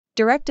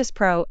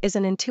DirectusPRO is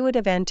an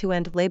intuitive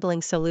end-to-end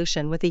labeling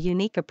solution with a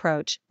unique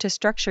approach to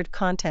structured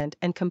content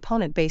and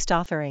component-based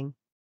authoring.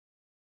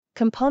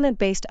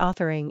 Component-based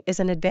authoring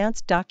is an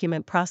advanced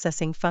document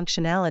processing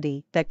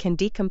functionality that can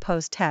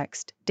decompose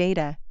text,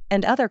 data,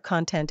 and other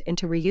content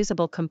into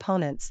reusable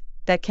components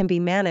that can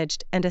be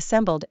managed and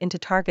assembled into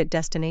target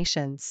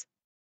destinations.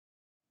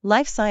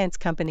 Life science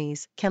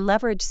companies can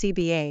leverage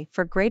CBA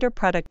for greater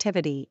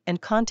productivity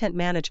and content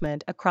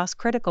management across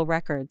critical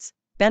records,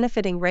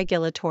 benefiting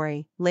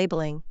regulatory,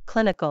 labeling,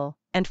 clinical,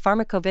 and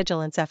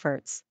pharmacovigilance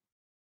efforts.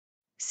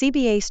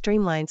 CBA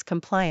streamlines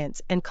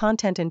compliance and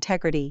content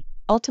integrity,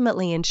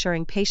 ultimately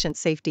ensuring patient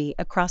safety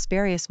across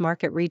various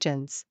market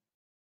regions.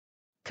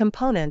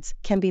 Components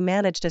can be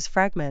managed as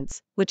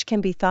fragments, which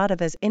can be thought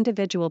of as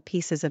individual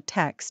pieces of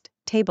text,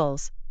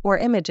 tables, or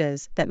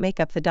images that make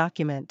up the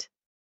document.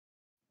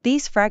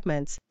 These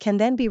fragments can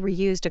then be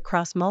reused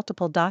across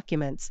multiple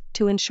documents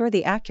to ensure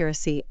the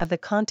accuracy of the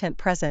content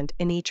present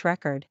in each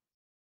record.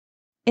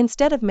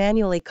 Instead of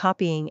manually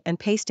copying and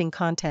pasting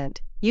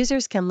content,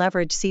 users can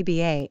leverage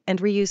CBA and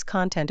reuse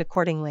content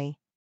accordingly.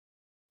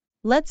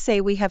 Let's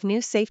say we have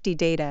new safety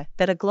data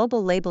that a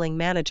global labeling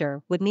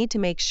manager would need to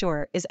make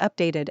sure is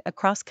updated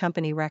across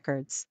company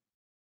records.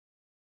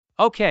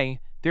 Okay,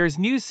 there's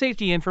new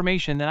safety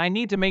information that I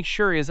need to make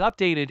sure is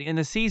updated in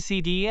the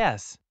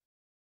CCDS.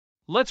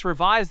 Let's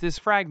revise this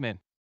fragment.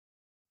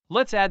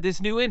 Let's add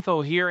this new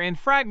info here and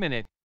fragment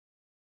it.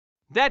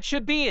 That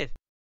should be it.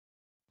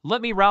 Let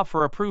me route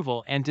for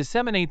approval and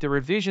disseminate the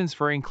revisions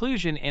for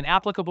inclusion in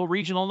applicable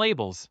regional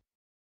labels.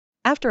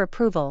 After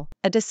approval,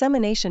 a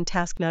dissemination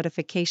task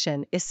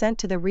notification is sent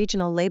to the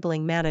regional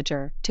labeling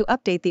manager to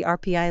update the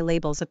RPI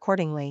labels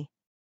accordingly.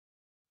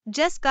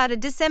 Just got a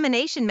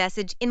dissemination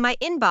message in my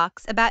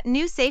inbox about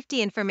new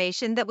safety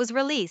information that was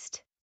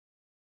released.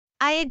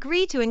 I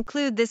agree to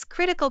include this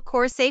critical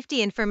core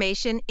safety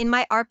information in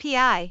my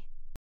RPI.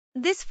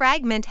 This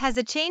fragment has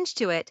a change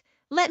to it.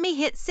 Let me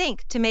hit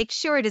sync to make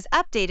sure it is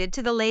updated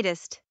to the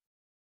latest.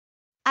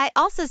 I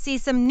also see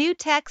some new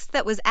text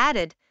that was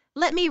added.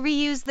 Let me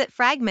reuse that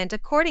fragment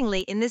accordingly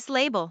in this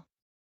label.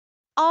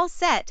 All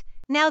set,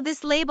 now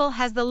this label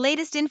has the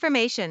latest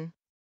information.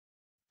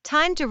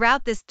 Time to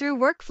route this through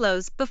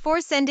workflows before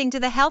sending to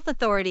the health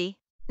authority.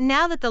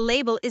 Now that the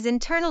label is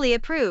internally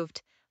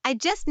approved, I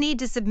just need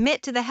to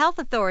submit to the health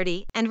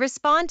authority and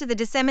respond to the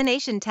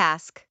dissemination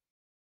task.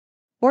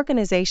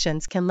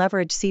 Organizations can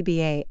leverage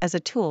CBA as a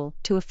tool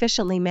to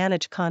efficiently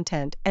manage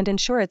content and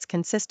ensure its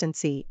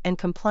consistency and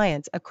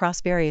compliance across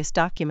various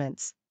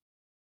documents.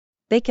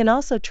 They can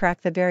also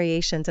track the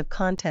variations of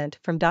content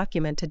from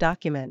document to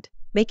document,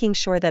 making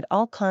sure that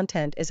all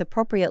content is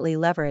appropriately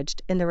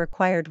leveraged in the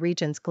required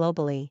regions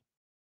globally.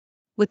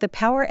 With the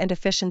power and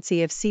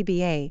efficiency of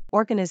CBA,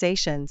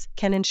 organizations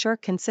can ensure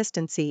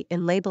consistency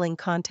in labeling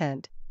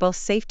content, both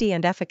safety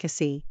and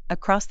efficacy,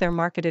 across their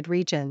marketed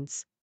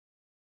regions.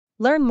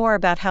 Learn more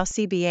about how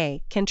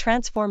CBA can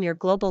transform your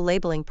global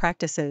labeling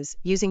practices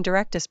using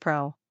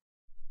DirectusPRO.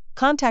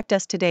 Contact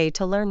us today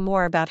to learn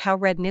more about how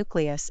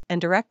Nucleus and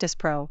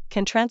DirectusPRO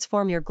can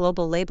transform your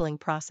global labeling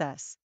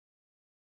process.